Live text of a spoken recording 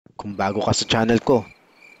Kung bago ka sa channel ko,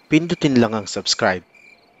 pindutin lang ang subscribe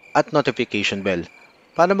at notification bell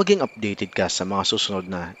para maging updated ka sa mga susunod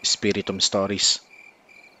na Spiritum Stories.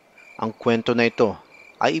 Ang kwento na ito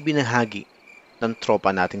ay ibinahagi ng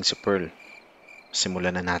tropa nating si Pearl.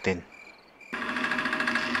 Simulan na natin.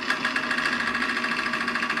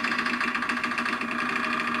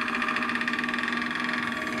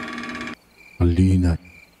 Halina't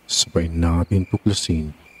sabay natin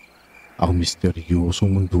tuklasin ang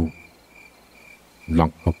misteryosong mundo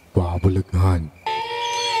ng kababalaghan.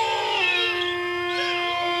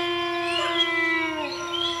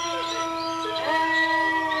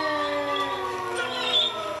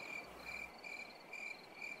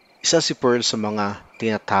 Isa si Pearl sa mga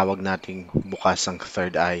tinatawag nating bukas ang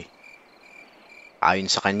third eye.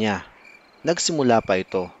 Ayon sa kanya, nagsimula pa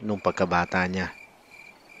ito nung pagkabata niya.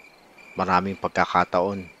 Maraming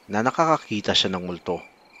pagkakataon na nakakakita siya ng multo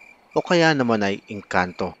o kaya naman ay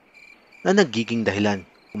engkanto na nagiging dahilan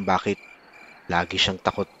kung bakit lagi siyang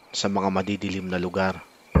takot sa mga madidilim na lugar.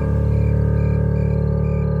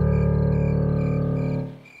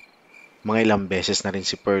 Mga ilang beses na rin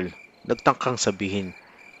si Pearl nagtangkang sabihin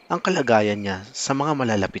ang kalagayan niya sa mga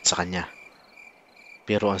malalapit sa kanya.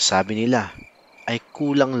 Pero ang sabi nila ay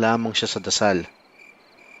kulang lamang siya sa dasal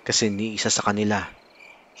kasi ni isa sa kanila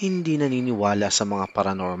hindi naniniwala sa mga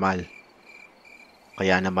paranormal.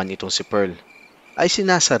 Kaya naman itong si Pearl ay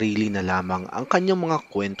sinasarili na lamang ang kanyang mga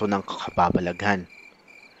kwento ng kababalaghan.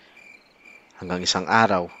 Hanggang isang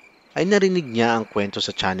araw ay narinig niya ang kwento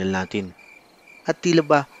sa channel natin at tila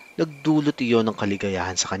ba nagdulot iyon ng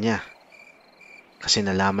kaligayahan sa kanya. Kasi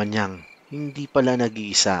nalaman niyang hindi pala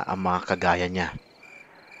nag-iisa ang mga kagaya niya.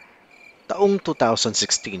 Taong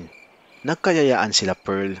 2016, nagkayayaan sila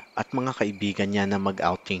Pearl at mga kaibigan niya na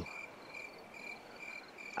mag-outing.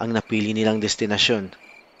 Ang napili nilang destinasyon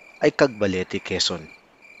ay Cagbalete, Quezon.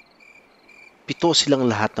 7 silang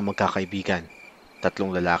lahat na magkakaibigan,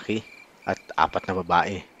 3 lalaki at 4 na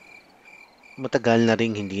babae. Matagal na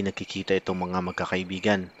ring hindi nakikita itong mga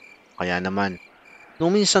magkakaibigan, kaya naman,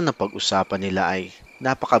 nung minsan na pag-usapan nila ay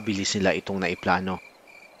napakabilis nila itong naiplano.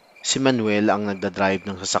 Si Manuel ang nagdadrive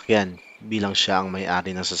ng sasakyan bilang siya ang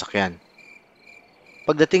may-ari ng sasakyan.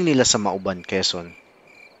 Pagdating nila sa Mauban, Quezon,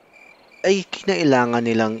 ay kinailangan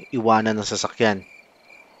nilang iwanan ng sasakyan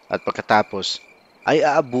at pagkatapos ay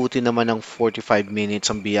aabuti naman ng 45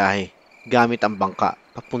 minutes ang biyahe gamit ang bangka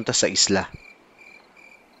papunta sa isla.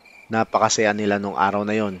 Napakasaya nila nung araw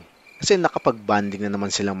na yon kasi nakapag-banding na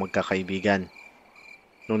naman silang magkakaibigan.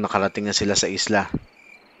 Nung nakarating na sila sa isla,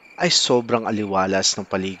 ay sobrang aliwalas ng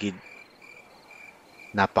paligid.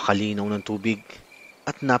 Napakalinaw ng tubig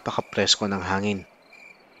at napakapresko ng hangin.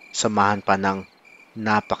 Samahan pa ng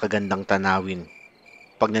napakagandang tanawin.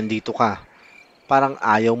 Pag nandito ka, parang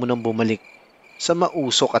ayaw mo nang bumalik sa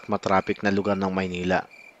mausok at matrapik na lugar ng Maynila.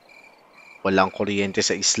 Walang kuryente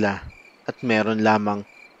sa isla at meron lamang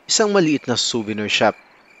isang maliit na souvenir shop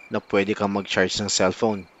na pwede kang mag-charge ng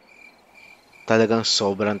cellphone. Talagang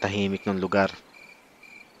sobrang tahimik ng lugar.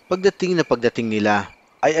 Pagdating nila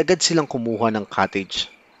ay agad silang kumuha ng cottage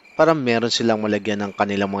para meron silang malagyan ng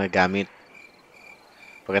kanilang mga gamit.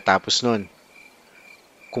 Pagkatapos nun,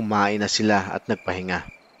 kumain na sila at nagpahinga.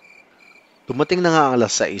 Dumating na nga ang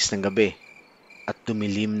alas 6 ng gabi at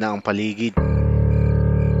dumilim na ang paligid.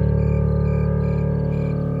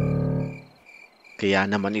 Kaya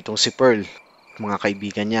naman itong si Pearl at mga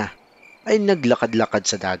kaibigan niya ay naglakad-lakad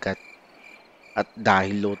sa dagat. At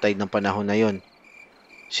dahil low tide ng panahon na yon,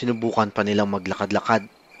 sinubukan pa nilang maglakad-lakad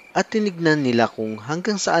at tinignan nila kung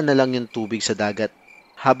hanggang saan na lang yung tubig sa dagat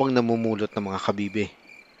habang namumulot ng mga kabibe.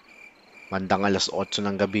 Bandang alas 8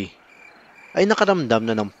 ng gabi ay nakaramdam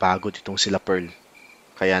na ng pagod itong sila Pearl.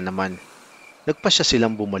 Kaya naman, nagpasya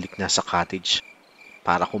silang bumalik na sa cottage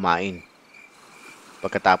para kumain.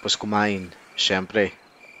 Pagkatapos kumain, syempre,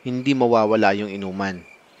 hindi mawawala yung inuman.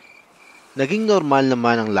 Naging normal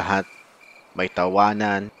naman ang lahat. May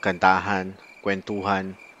tawanan, kantahan,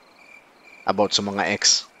 kwentuhan about sa mga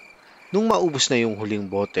ex. Nung maubos na yung huling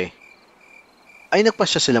bote, ay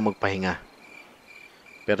nagpasya sila magpahinga.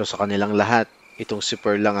 Pero sa kanilang lahat, itong si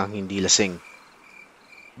Pearl lang ang hindi lasing.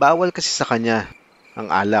 Bawal kasi sa kanya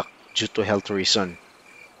ang alak due to health reason.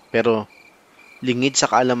 Pero lingid sa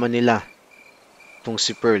kaalaman nila, itong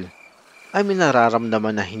si Pearl ay may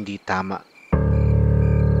nararamdaman na hindi tama.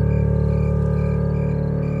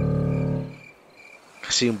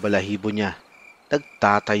 Kasi yung balahibo niya,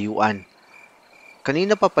 nagtatayuan.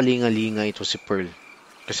 Kanina pa palingalinga ito si Pearl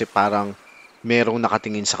kasi parang merong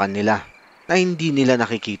nakatingin sa kanila na hindi nila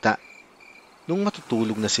nakikita. Nung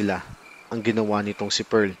matutulog na sila, ang ginawa nitong si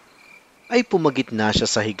Pearl ay pumagit na siya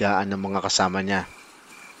sa higaan ng mga kasama niya.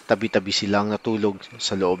 tabi-tabi silang natulog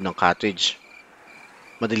sa loob ng cottage.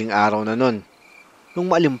 Madaling araw na nun,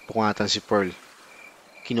 nung maalimpungatan si Pearl.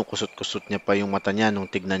 Kinukusot-kusot niya pa yung mata niya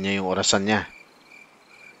nung tignan niya yung orasan niya.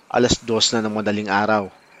 2:00 na ng madaling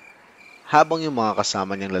araw, habang yung mga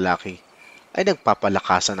kasama niyang lalaki ay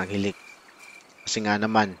nagpapalakasan ng hilik. Kasi nga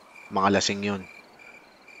naman, mga lasing yun.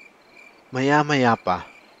 Maya-maya pa,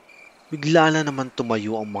 bigla na naman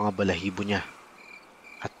tumayo ang mga balahibo niya.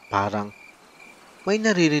 At parang may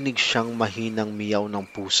naririnig siyang mahinang miyaw ng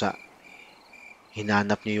pusa.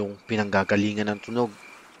 Hinanap niya yung pinanggagalingan ng tunog.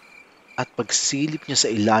 At pagsilip niya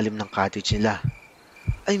sa ilalim ng cottage nila,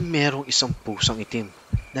 ay merong isang pusang itim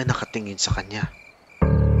na nakatingin sa kanya.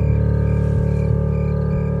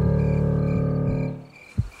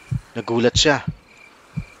 Nagulat siya.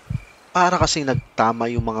 Para kasing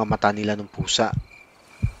nagtama yung mga mata nila ng pusa.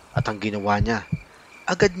 At ang ginawa niya,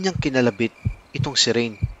 agad niyang kinalabit itong si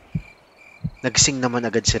Rain. Nagising naman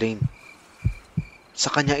agad si Rain.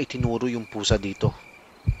 Sa kanya itinuro yung pusa dito.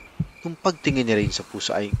 Nung pagtingin ni Rain sa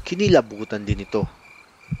pusa ay kinilabutan din ito.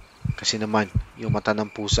 Kasi naman, yung mata ng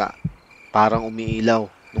pusa parang umiilaw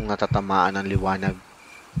nung natatamaan ng liwanag.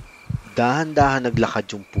 Dahan-dahan naglakad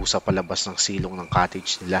yung pusa palabas ng silong ng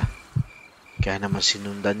cottage nila. Kaya naman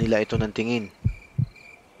sinundan nila ito ng tingin.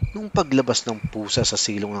 Nung paglabas ng pusa sa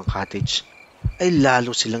silong ng cottage, ay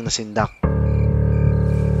lalo silang nasindak.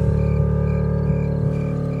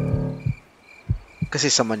 Kasi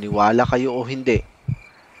sa maniwala kayo o hindi,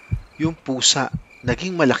 yung pusa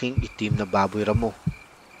naging malaking itim na baboy ramo.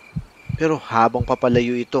 Pero habang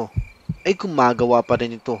papalayo ito, ay gumagawa pa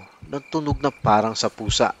rin ito ng tunog na parang sa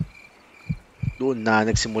pusa. Doon na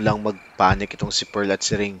nagsimulang magpanik itong si Pearl at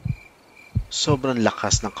si Ring. Sobrang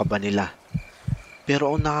lakas ng kaba nila. Pero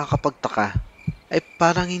ang nakakapagtaka ay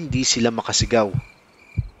parang hindi sila makasigaw.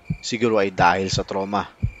 Siguro ay dahil sa trauma.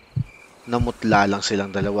 Namutla lang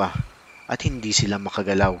silang dalawa at hindi sila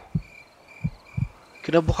makagalaw.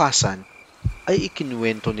 Kinabukasan ay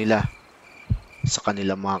ikinuwento nila sa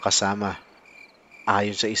kanilang mga kasama.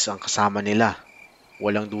 Ayon sa isang kasama nila,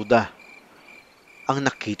 walang duda, ang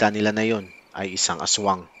nakita nila na yon ay isang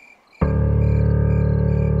aswang.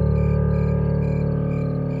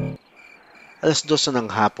 Alas 2 na ng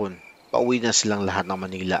hapon, pauwi na silang lahat ng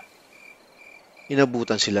Manila.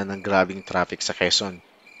 Inabutan sila ng grabing traffic sa Quezon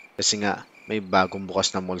kasi nga may bagong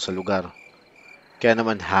bukas na mall sa lugar. Kaya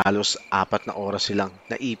naman halos 4 na oras silang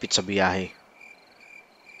naipit sa biyahe.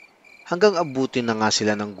 Hanggang abutin na nga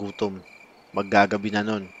sila ng gutom. Maggagabi na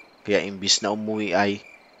nun, kaya imbis na umuwi ay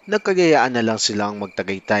nagkagayaan na lang silang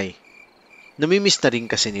magtagaytay. Namimiss na rin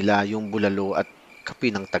kasi nila yung bulalo at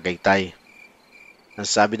kape ng Tagaytay. Ang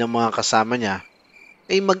sabi ng mga kasama niya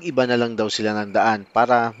ay mag-iba na lang daw sila ng daan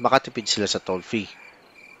para makatipid sila sa toll fee.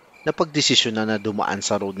 Napagdesisyon na dumaan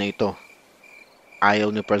sa road na ito.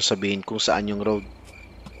 Ayaw ni Pearl sabihin kung saan yung road.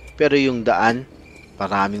 Pero yung daan,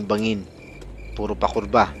 maraming bangin, puro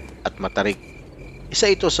pakurba at matarik. Isa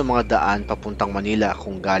ito sa mga daan papuntang Manila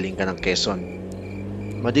kung galing ka ng Quezon.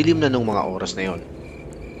 Madilim na nung mga oras na yon.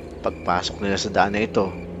 Pagpasok nila sa daan na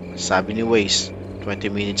ito, sabi ni Waze,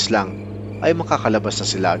 20 minutes lang ay makakalabas na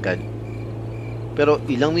sila agad. Pero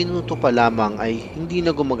ilang minuto pa lamang ay hindi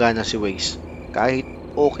na gumagana si Waze kahit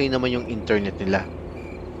okay naman yung internet nila.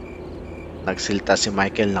 Nagsilta si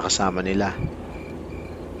Michael na kasama nila.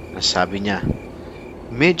 Sabi niya,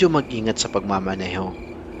 medyo mag-ingat sa pagmamaneho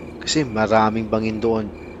kasi maraming bangin doon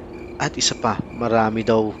at isa pa marami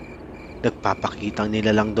daw nagpapakitang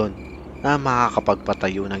nila lang doon na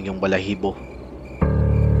makakapagpatayo ng iyong balahibo.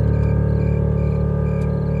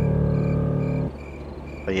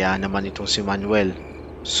 Kaya naman itong si Manuel,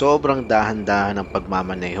 sobrang dahan-dahan ng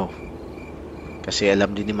pagmamaneho. Kasi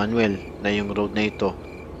alam din ni Manuel na yung road na ito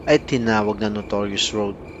ay tinawag na Notorious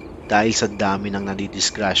Road dahil sa dami ng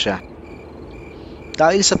nadidisgrasya.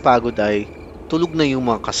 Dahil sa pagod ay tulog na yung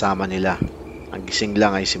mga kasama nila. Ang gising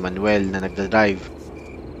lang ay si Manuel na nagdadrive,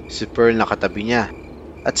 si Pearl na katabi niya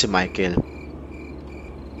at si Michael.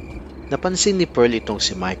 Napansin ni Pearl itong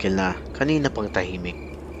si Michael na kanina pang tahimik.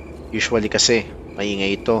 Usually kasi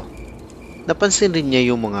maingay ito. Napansin rin niya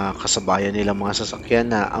yung mga kasabayan nilang mga sasakyan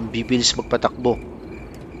na ang bibilis magpatakbo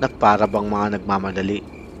na para bang mga nagmamadali.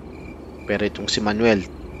 Pero itong si Manuel,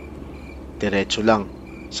 diretso lang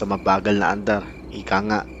sa mabagal na andar. Ika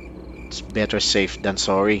nga, it's better safe than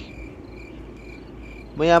sorry.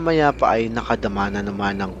 Maya-maya pa ay nakadama na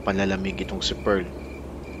naman ng panlalamig itong si Pearl.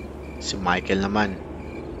 Si Michael naman,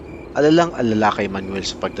 alalang-alala kay Manuel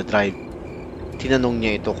sa pagdadrive. Tinanong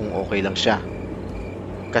niya ito kung okay lang siya.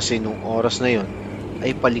 Kasi nung oras na yon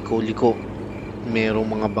ay paliko-liko, merong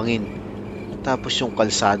mga bangin. Tapos yung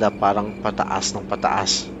kalsada parang pataas ng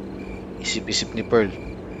pataas. Isip-isip ni Pearl,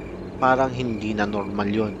 parang hindi na normal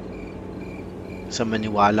yon. Sa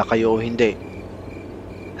maniwala kayo o hindi,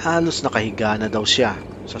 halos nakahiga na daw siya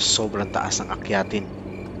sa sobrang taas ng akyatin.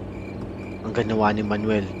 Ang ginawa ni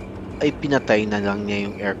Manuel ay pinatay na lang niya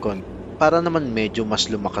yung aircon para naman medyo mas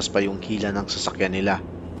lumakas pa yung hila ng sasakyan nila.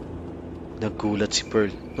 Nagulat si Pearl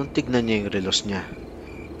nung tignan niya yung relos niya.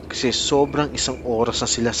 Kasi sobrang 1 oras na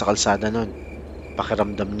sila sa kalsada nun.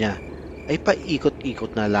 Pakiramdam niya ay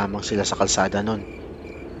paikot-ikot na lamang sila sa kalsada nun.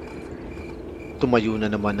 Tumayo na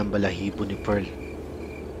naman ang balahibo ni Pearl.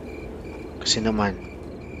 Kasi naman,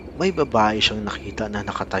 may babae siyang nakita na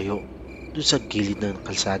nakatayo dun sa gilid ng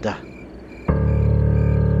kalsada.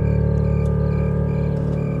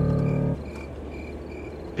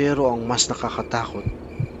 Pero ang mas nakakatakot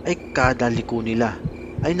ay kada liko nila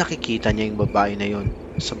ay nakikita niya yung babae na yon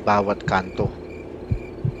sa bawat kanto.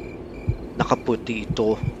 Nakaputi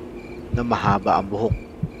ito na mahaba ang buhok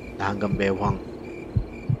na hanggang bewang.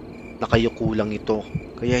 Nakayuko lang ito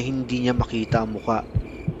kaya hindi niya makita ang muka.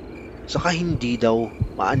 Saka hindi daw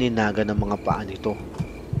maaninaga ng mga paa nito.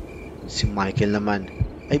 Si Michael naman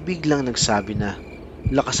ay biglang nagsabi na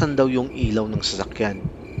lakasan daw yung ilaw ng sasakyan.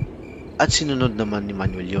 At sinunod naman ni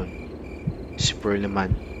Manuel yon. Si Pearl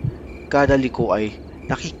naman, kada liko ay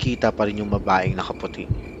nakikita pa rin yung babaeng nakaputi.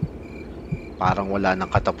 Parang wala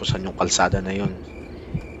nang katapusan yung kalsada na yon.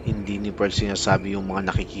 Hindi ni Pearl sinasabi yung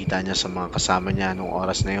mga nakikita niya sa mga kasama niya noong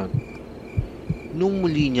oras na yon. Nung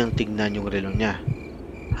muli niyang tignan yung relo niya,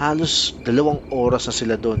 halos 2 oras na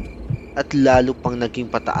sila doon at lalo pang naging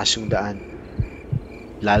pataas yung daan.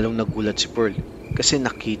 Lalong nagulat si Pearl kasi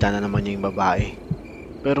nakita na naman niya yung babae.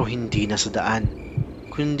 Pero hindi na sa daan,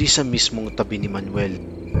 kundi sa mismong tabi ni Manuel.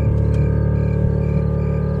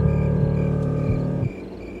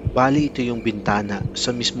 Bali ito yung bintana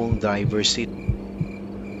sa mismong driver's seat.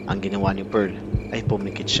 Ang ginawa ni Pearl ay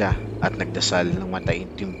pumikit siya at nagdasal ng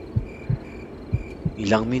mataimtim.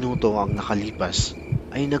 Ilang minuto ang nakalipas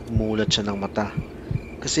ay nagmulat siya ng mata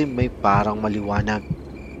kasi may parang maliwanag.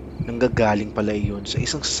 Nanggagaling pala iyon sa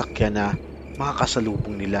isang sasakyan na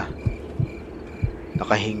makakasalubong nila.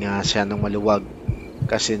 Nakahinga siya ng maluwag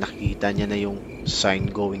kasi nakita niya na yung sign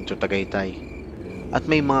going to Tagaytay at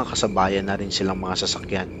may mga kasabayan na rin silang mga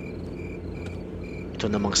sasakyan. Ito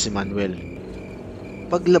namang si Manuel.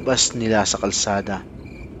 Paglabas nila sa kalsada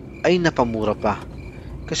ay napamura pa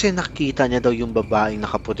kasi nakita niya daw yung babaeng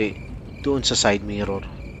nakaputi doon sa side mirror.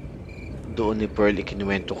 Doon ni Pearl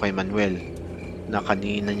ikinuwento kay Manuel na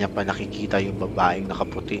kanina niya pa nakikita yung babaeng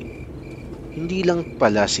nakaputi. Hindi lang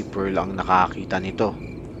pala si Pearl ang nakakita nito,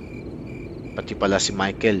 pati pala si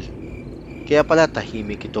Michael. Kaya pala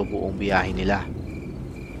tahimik ito buong biyahe nila.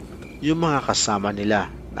 Yung mga kasama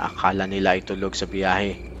nila na akala nila ay tulog sa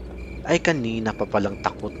biyahe ay kanina pa palang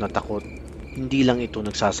takot na takot. Hindi lang ito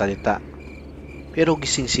nagsasalita, pero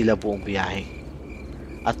gising sila buong biyahe.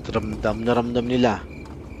 At ramdam na ramdam nila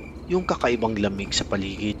yung kakaibang lamig sa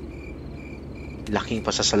paligid. Laking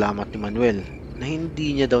pasasalamat ni Manuel na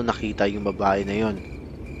hindi niya daw nakita yung babae na yon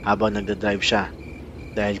habang nagdadrive siya,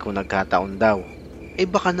 dahil kung nagkataon daw ay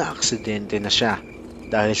baka na-aksidente na siya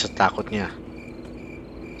dahil sa takot niya.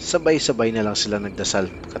 Sabay-sabay na lang sila nagdasal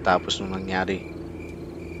katapos nung nangyari.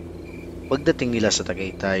 Pagdating nila sa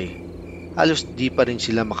Tagaytay, halos di pa rin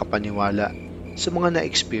sila makapaniwala sa mga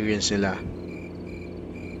na-experience nila.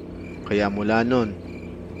 Kaya mula nun,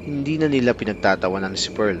 hindi na nila pinagtatawanan si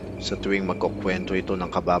Pearl sa tuwing magkukwento ito ng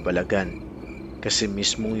kababalagan. Kasi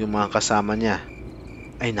mismong yung mga kasama niya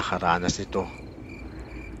ay nakaranas nito.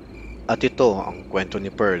 At ito ang kwento ni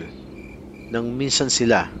Pearl nang minsan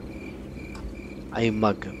sila ay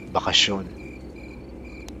magbakasyon.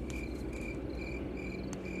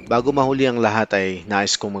 Bago mahuli ang lahat ay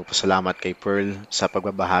nais kong magpasalamat kay Pearl sa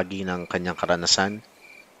pagbabahagi ng kanyang karanasan.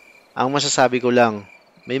 Ang masasabi ko lang,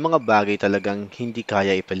 may mga bagay talagang hindi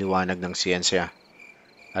kaya ipaliwanag ng siyensya.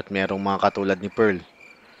 At merong mga katulad ni Pearl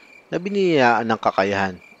na biniyayaan ng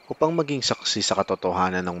kakayahan upang maging saksi sa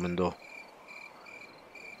katotohanan ng mundo.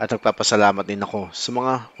 At nagpapasalamat din ako sa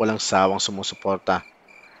mga walang sawang sumusuporta,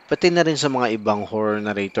 pati na rin sa mga ibang horror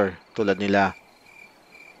narrator tulad nila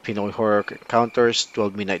Pinoy Horror Encounters,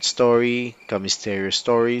 12 Midnight Story, Ka-Mysterious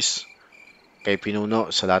Stories, kay Pinuno,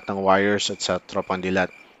 sa lahat ng Warriors at sa Tropang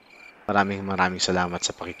Dilat. Maraming salamat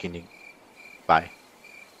sa pakikinig. Bye.